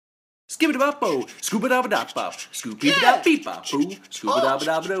skip it up, oh, scoop it up, bop, scoop it up, beep, bop, boo, scoop it up,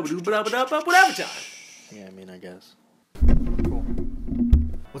 whatever time. Yeah, I mean, I guess. Cool.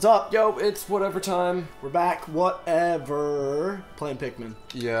 What's up? Yo, it's whatever time. We're back. Whatever. Playing Pikmin.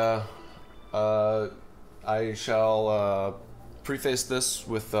 Yeah. I shall preface this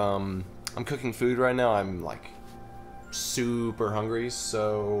with I'm cooking food right now. I'm like super hungry,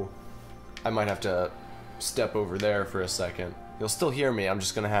 so I might have to step over there for a second. You'll still hear me. I'm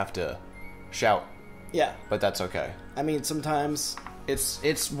just gonna have to shout. Yeah. But that's okay. I mean, sometimes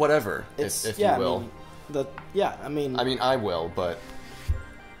it's whatever. it's if yeah, you will. I mean, I will, but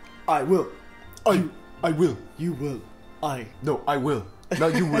I will. I will. You will. No, I will. No,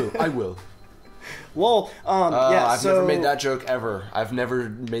 you will. I will. Well, yeah. I've never made that joke ever. I've never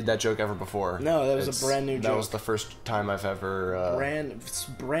made that joke ever before. No, that was a brand new joke. That was the first time I've ever.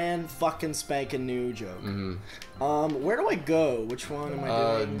 Brand fucking spanking new joke. Mm-hmm. Where do I go? Which one am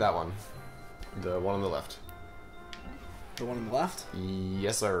I doing? That one. The one on the left. The one on the left?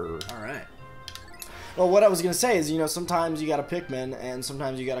 Yes, sir. All right. Well, what I was gonna say is, you know, sometimes you gotta Pikmin, and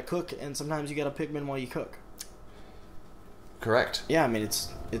sometimes you gotta cook, and sometimes you gotta Pikmin while you cook. Correct. Yeah, I mean, it's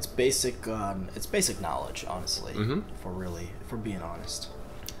basic knowledge, honestly. Mm-hmm. For being honest.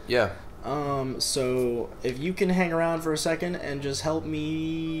 Yeah. So if you can hang around for a second and just help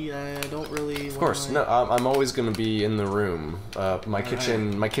me, I don't really. Of course, no. I'm always gonna be in the room. My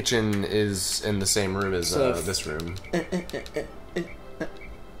kitchen is in the same room as this room.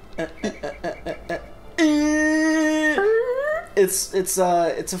 It's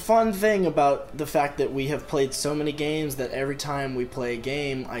a fun thing about the fact that we have played so many games that every time we play a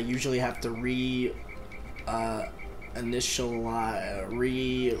game, I usually have to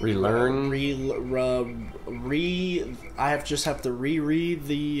just have to reread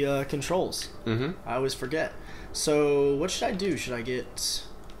the controls. Mm-hmm. I always forget. So what should I do? Should I get?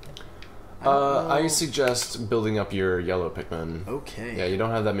 I suggest building up your yellow Pikmin. Okay. Yeah, you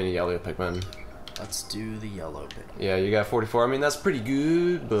don't have that many yellow Pikmin. Let's do the yellow Pikmin. Yeah, you got 44. I mean, that's pretty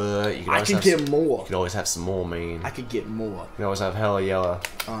good, but you can always get more. You can always have some more, man. I could get more. You can always have hella Yella.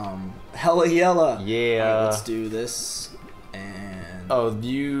 Hella Yella. Yeah. Right, let's do this. And oh,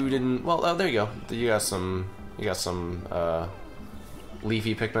 you didn't. Well, oh, there you go. You got some.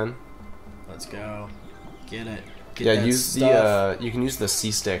 Leafy Pikmin. Let's go. Get it. Yeah, use the you can use the C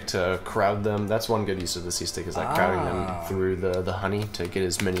stick to crowd them. That's one good use of the C stick, is like crowding them through the honey to get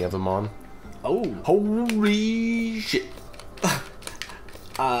as many of them on. Oh, holy shit!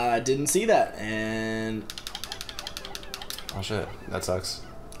 I didn't see that, and oh shit, that sucks.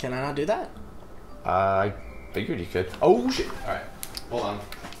 Can I not do that? I figured you could. Oh shit! All right, hold on.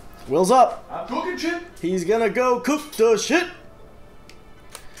 Will's up. I'm cooking shit. He's gonna go cook the shit.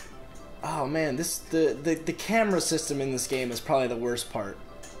 Oh man, the camera system in this game is probably the worst part.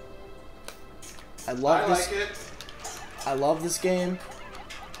 I like it. I love this game.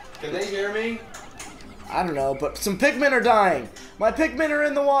 Can they hear me? I don't know, but some Pikmin are dying. My Pikmin are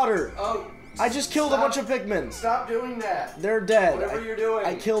in the water. Oh, I just killed a bunch of Pikmin. Stop doing that. They're dead. Whatever you're doing.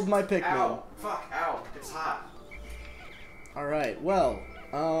 I killed my Pikmin. Ow. Fuck, ow. It's hot. Alright, well,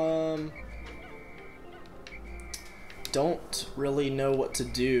 don't really know what to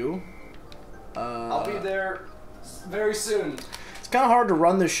do. I'll be there very soon. It's kind of hard to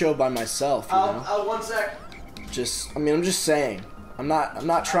run this show by myself, you know? One sec. I'm just saying. I'm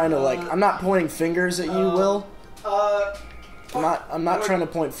not trying to, like, I'm not pointing fingers at you, Will. I'm not trying to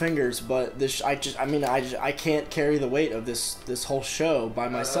point fingers, but I can't carry the weight of this whole show by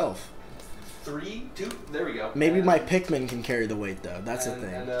myself. 3, 2, there we go. Maybe my Pikmin can carry the weight, though. That's the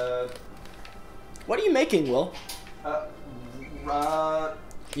thing. What are you making, Will?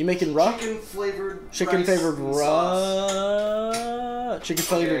 You making raw? Chicken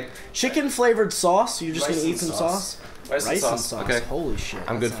flavored sauce. You're just gonna eat some sauce. Rice and sauce. Okay. Holy shit.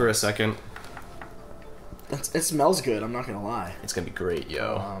 I'm good for a second. It smells good. I'm not gonna lie. It's gonna be great,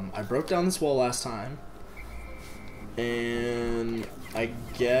 yo. I broke down this wall last time, and I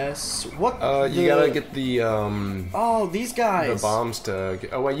guess what? You gotta get the Oh, these guys. The bombs to.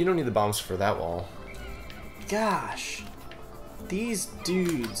 Oh wait, you don't need the bombs for that wall. Gosh, these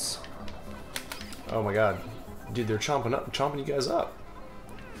dudes. Oh my god, dude, they're chomping you guys up.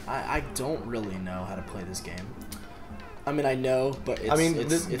 I don't really know how to play this game. I mean, I know, but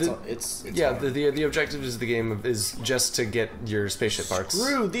it's yeah. hard. The objective of the game is just to get your spaceship parts.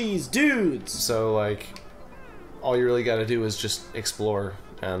 Screw these dudes. So like, all you really got to do is just explore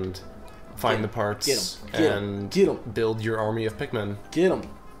and find the parts and build your army of Pikmin. Get them.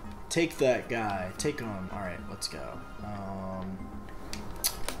 Take that guy. Take him. All right, let's go.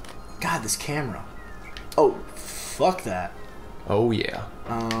 God, this camera. Oh, fuck that. Oh yeah.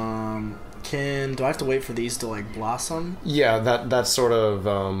 Do I have to wait for these to like blossom? Yeah, that's sort of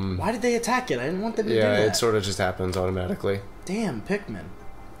Why did they attack it? I didn't want them to do yeah, that. it sort of just happens automatically. Damn, Pikmin.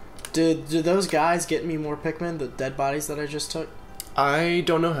 Do those guys get me more Pikmin, the dead bodies that I just took? I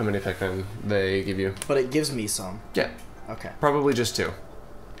don't know how many Pikmin they give you. But it gives me some. Yeah. Okay. Probably just 2.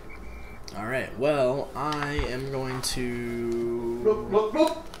 Alright, well, I am going to...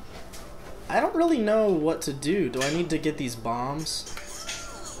 I don't really know what to do. Do I need to get these bombs?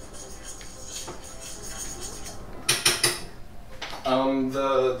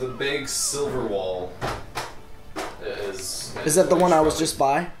 The big silver wall is... Is that the one I was just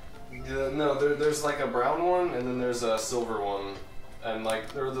by? No, there's like a brown one, and then there's a silver one. And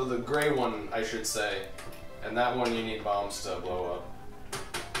like, or the gray one, I should say. And that one you need bombs to blow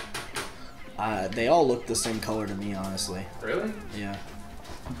up. They all look the same color to me, honestly. Really? Yeah.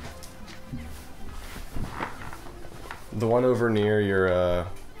 The one over near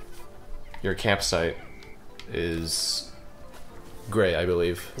your campsite is gray, I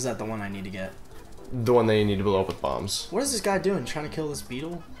believe. Is that the one I need to get? The one that you need to blow up with bombs. What is this guy doing? Trying to kill this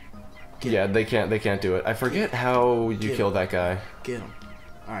beetle? Yeah, they can't do it. I forget how you kill that guy. Get him.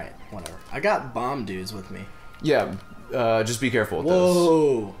 Alright, whatever. I got bomb dudes with me. Yeah, just be careful with those.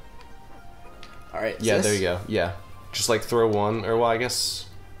 Whoa! Alright, Yeah, there you go. Yeah. Just like throw one, or well, I guess,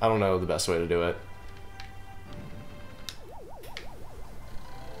 I don't know the best way to do it.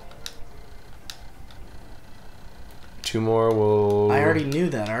 Two more will... I already knew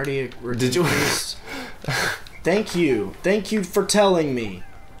that. I already... Did you? Thank you. Thank you for telling me.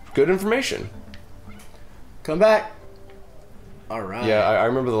 Good information. Come back. Alright. Yeah, I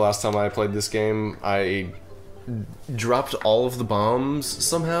remember the last time I played this game, I dropped all of the bombs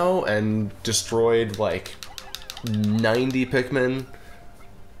somehow and destroyed like 90 Pikmin.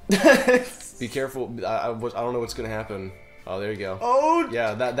 Be careful, I don't know what's gonna happen. Oh, there you go. Oh!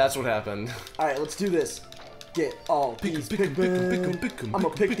 Yeah, that's what happened. Alright, let's do this. Get all these Pikmin. I'ma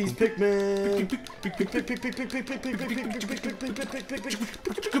pick these Pikmin.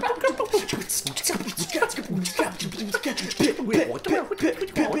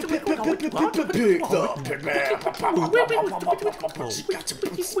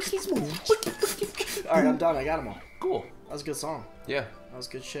 Alright, I'm done. I got them all. Cool. That was a good song. Yeah. That was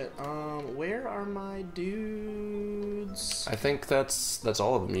good shit. Where are my dudes? I think that's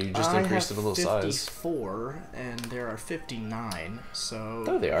all of them. You just increased it a little size. I have 54, and there are 59, so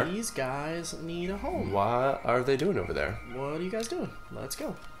There they are. These guys need a home. What are they doing over there? What are you guys doing? Let's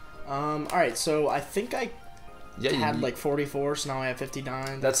go. Alright, so I think I had like 44, so now I have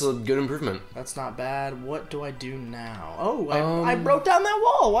 59. That's a good improvement. That's not bad. What do I do now? Oh, I broke down that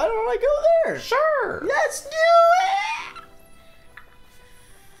wall. Why don't I go there? Sure. Let's do it!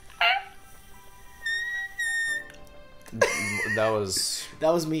 That was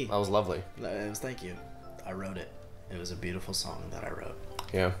me. That was lovely. Thank you. I wrote it. It was a beautiful song that I wrote.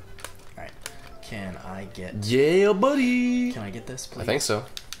 Yeah. Alright. Can I get... Yeah, buddy! Can I get this, please? I think so.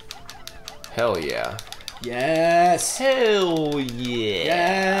 Hell yeah. Yes! Hell yeah!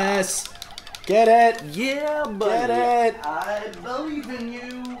 Yes! Get it! Yeah, buddy! Get it! I believe in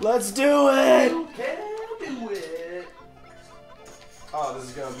you! Let's do it! You can do it! Oh, this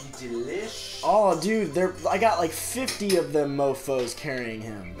is gonna be delish. Oh, dude, I got like 50 of them mofos carrying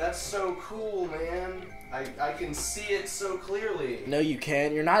him. That's so cool, man. I can see it so clearly. No, you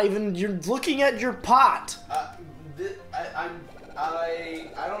can't. You're not even... You're looking at your pot! I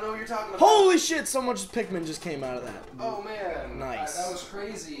don't know what you're talking about. Holy shit! So much Pikmin just came out of that. Oh, man. Nice. That was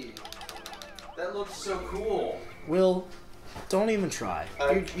crazy. That looked so cool. Will, don't even try.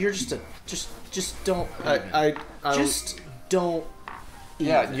 You're just a... Just don't I Just don't...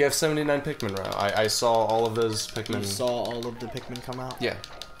 Yeah, even. you have 79 Pikmin right now. I saw all of those Pikmin. You saw all of the Pikmin come out? Yeah,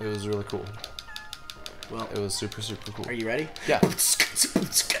 it was really cool. Well, it was super, super cool. Are you ready? Yeah.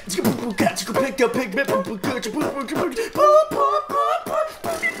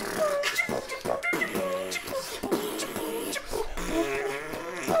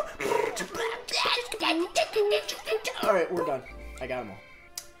 Alright, we're done. I got them all.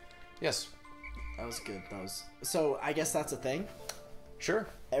 Yes. That was good. So, I guess that's a thing? Sure.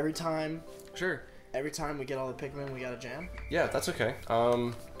 Every time we get all the Pikmin, we got a jam? Yeah, that's okay.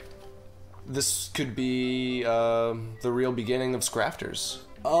 This could be the real beginning of Scrafters.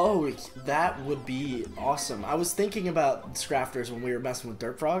 Oh, that would be awesome. I was thinking about Scrafters when we were messing with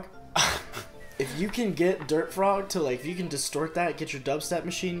Dirt Frog. If you can get Dirt Frog to if you can distort that, get your dubstep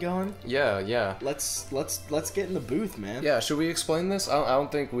machine going. Yeah. Let's get in the booth, man. Yeah, should we explain this? I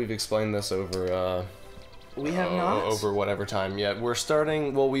don't think we've explained this over We have not. Over whatever time yet. We're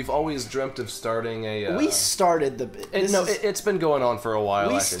starting. Well, we've always dreamt of starting a. We started the. It's been going on for a while.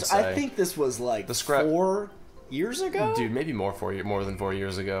 I should say. I think this was like 4 years ago. Dude, maybe more than 4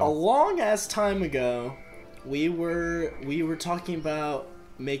 years ago. A long ass time ago, we were talking about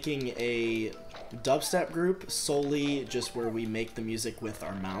making a dubstep group solely just where we make the music with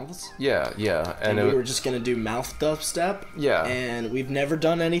our mouths. Yeah, and we were just gonna do mouth dubstep. Yeah, and we've never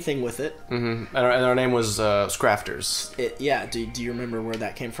done anything with it. Mm-hmm. And our name was Scrafters. Do you remember where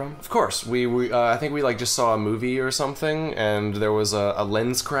that came from? Of course, we I think we like just saw a movie or something, and there was a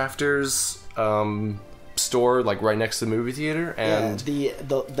Lens Crafters store like right next to the movie theater, and the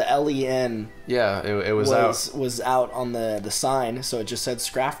LEN it was out on the sign, so it just said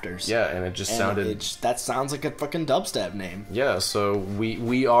Scrafters. Yeah, and it just sounded that sounds like a fucking dubstep name. Yeah, so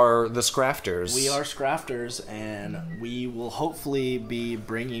we are the Scrafters. We are Scrafters, and we will hopefully be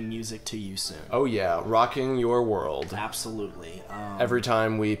bringing music to you soon. Oh yeah, rocking your world. Absolutely. Every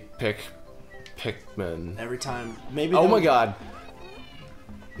time we pick Pikmin. Every time, maybe. Oh my god.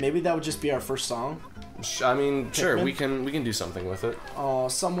 Maybe that would just be our first song. I mean, Pikmin? Sure, we can do something with it. Oh,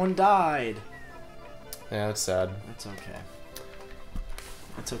 someone died. Yeah, that's sad. It's okay.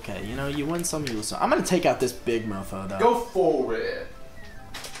 It's okay. You know, you win some, you lose some. I'm gonna take out this big mofo, though. Go for it.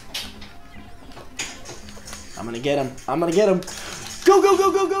 I'm gonna get him. I'm gonna get him. Go, go,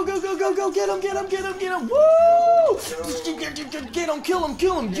 go, go, go, go, go, go, go, get him, get him, get him, get him. Woo! Get him, kill him,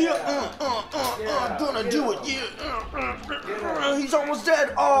 kill him. Yeah, gonna do it. Yeah. He's almost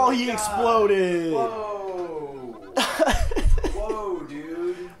dead. Oh, he exploded. Whoa. Whoa,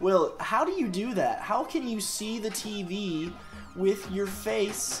 dude. Will, how do you do that? How can you see the TV with your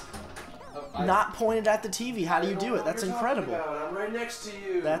face not pointed at the TV? How do you do it? That's incredible. I'm right next to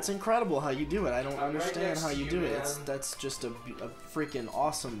you. That's incredible how you do it. I don't understand how you do it. Man. That's just a freaking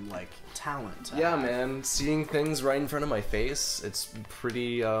awesome like talent. Yeah, man. Seeing things right in front of my face, it's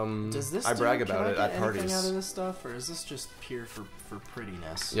pretty. Does this? I brag about it at parties. Anything out of this stuff, or is this just pure for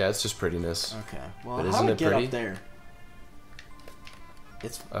prettiness? Yeah, it's just prettiness. Okay. Well, but how isn't do I it get pretty? up there?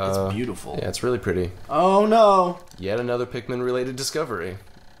 It's beautiful. Yeah, it's really pretty. Oh no! Yet another Pikmin-related discovery.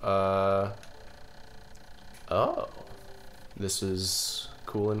 Oh. This is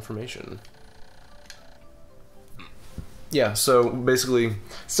cool information. Yeah, so basically...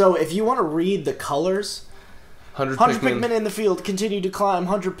 So if you want to read the colors... 100 Pikmin in the field, continue to climb.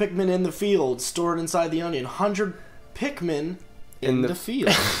 100 Pikmin in the field, stored inside the onion. 100 Pikmin in the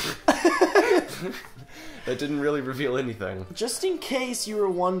field. That didn't really reveal anything. Just in case you were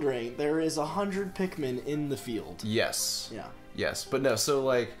wondering, there is 100 Pikmin in the field. Yes. Yeah. Yes, but no, so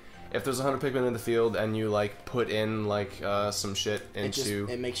like, if there's 100 Pikmin in the field and you like put in like some shit into...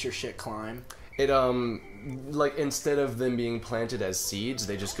 It makes your shit climb. It, like, instead of them being planted as seeds,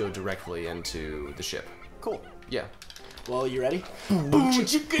 they just go directly into the ship. Cool. Yeah. Well, you ready? Alright,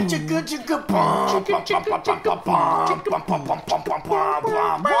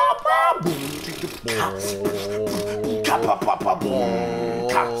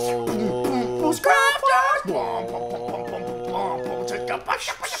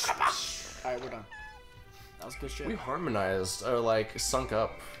 we're done. That was good shit. We harmonized, or like, sunk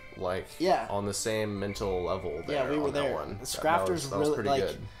up, like, on the same mental level there. Yeah, we were there. The Scrafters that was really, pretty like,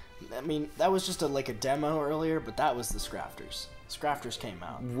 good. I mean, that was just a demo earlier, but that was the Scrafters. Scrafters came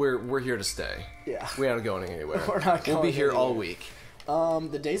out. We're here to stay. Yeah. We aren't going anywhere. We're not going We'll be here anywhere. all week.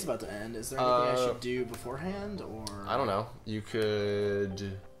 The day's about to end. Is there anything I should do beforehand, or... I don't know. You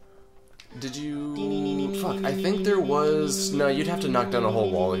could... Did you... Fuck, I think there was... No, you'd have to knock down a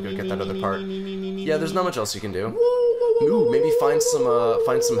whole wall to go get that other part. Yeah, there's not much else you can do. Ooh, maybe find some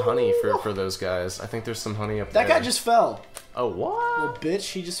honey for those guys. I think there's some honey up there. That guy just fell. Oh, what? Little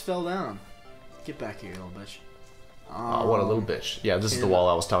bitch, he just fell down. Get back here, little bitch. Oh, what a little bitch. Yeah, this is the wall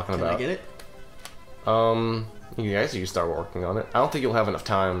I was talking about. Can I get it? You guys, you can start working on it. I don't think you'll have enough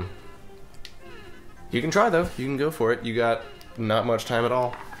time. You can try, though. You can go for it. You got not much time at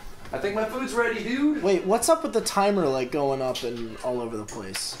all. I think my food's ready, dude. Wait, what's up with the timer, like, going up and all over the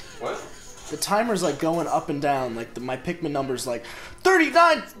place? What? The timer's, like, going up and down. Like, my Pikmin number's, like,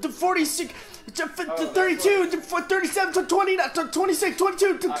 39 to 46... to 32, to 37, to 29, to 26,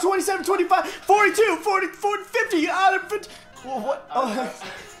 22, to 27, 25, 42, 40, 50, out of 50. Well, what?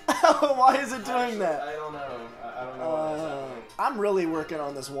 Oh, why is it doing that? I don't know. I don't know. I'm really working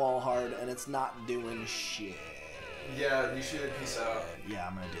on this wall hard, and it's not doing shit. Yeah, you should. Peace out. Yeah,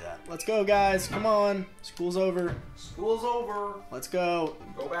 I'm gonna do that. Let's go, guys. Come on. School's over. School's over. Let's go.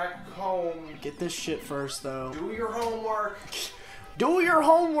 Go back home. Get this shit first, though. Do your homework. Do your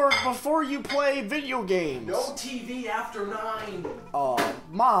homework before you play video games. No TV after 9. Oh,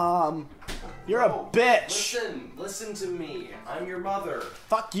 Mom. You're a bitch. Listen to me. I'm your mother.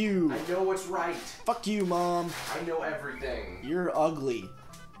 Fuck you. I know what's right. Fuck you, Mom. I know everything. You're ugly.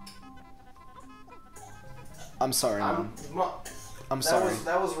 I'm sorry, Mom. I'm sorry.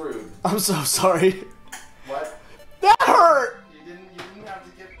 That was rude. I'm so sorry. What? That hurt! You didn't have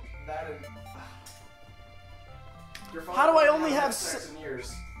to get that in. Your How do I only have sex in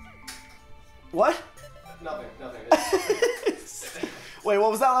years? What? Nothing. Wait,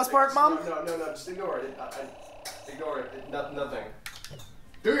 what was that last part, Mom? No, just ignore it. Ignore it. Nothing.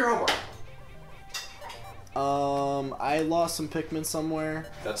 Do your homework. I lost some Pikmin somewhere.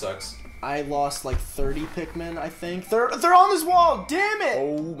 That sucks. I lost like 30 Pikmin, I think. They're on this wall! Damn it!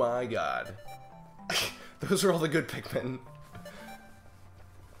 Oh my god. Those are all the good Pikmin.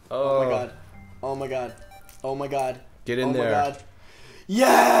 Oh my god. Oh my god. Oh my god. Get in there. Oh my god.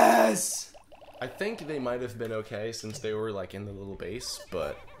 Yes! I think they might have been okay since they were like in the little base,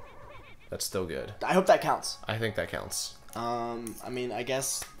 but that's still good. I hope that counts. I think that counts. I mean, I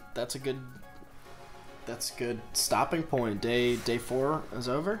guess that's a good stopping point. Day 4 is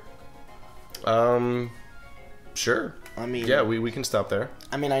over. Sure. I mean, yeah, we can stop there.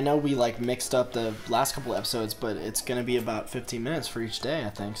 I mean, I know we like mixed up the last couple episodes, but it's gonna be about 15 minutes for each day,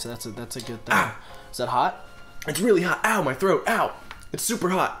 I think. So that's a good thing. Ah! Is that hot? It's really hot. Ow, my throat. Ow. It's super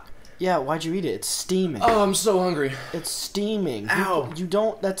hot. Yeah, why'd you eat it? It's steaming. Oh, I'm so hungry. It's steaming. Ow. You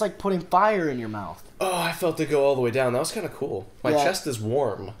don't. That's like putting fire in your mouth. Oh, I felt it go all the way down. That was kind of cool. My chest is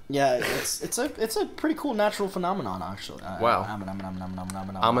warm. Yeah, it's a pretty cool natural phenomenon, actually. Wow.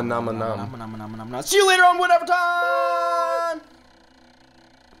 See you later on whatever time.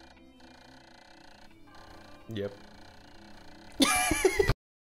 Yep.